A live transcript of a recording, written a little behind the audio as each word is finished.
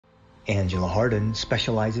Angela Harden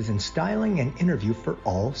specializes in styling and interview for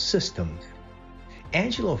all systems.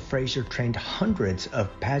 Angela Fraser trained hundreds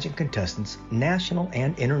of pageant contestants, national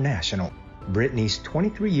and international. Brittany's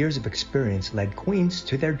 23 years of experience led queens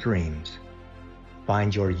to their dreams.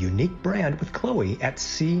 Find your unique brand with Chloe at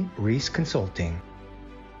C. Reese Consulting.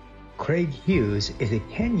 Craig Hughes is a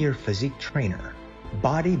 10-year physique trainer.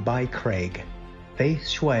 Body by Craig. Faith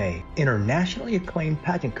Shui, internationally acclaimed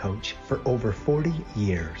pageant coach for over 40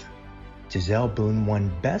 years. Giselle Boone won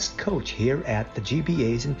Best Coach here at the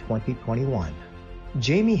GBAs in 2021.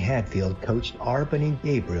 Jamie Hadfield coached Arbany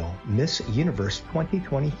Gabriel, Miss Universe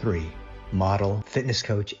 2023. Model, fitness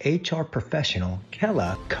coach, HR professional,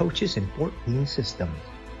 Kella coaches in 14 systems.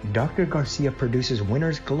 Dr. Garcia produces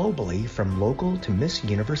winners globally from local to Miss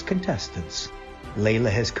Universe contestants. Layla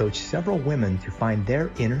has coached several women to find their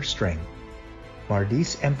inner strength.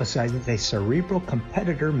 Mardis emphasizes a cerebral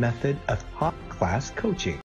competitor method of top-class coaching.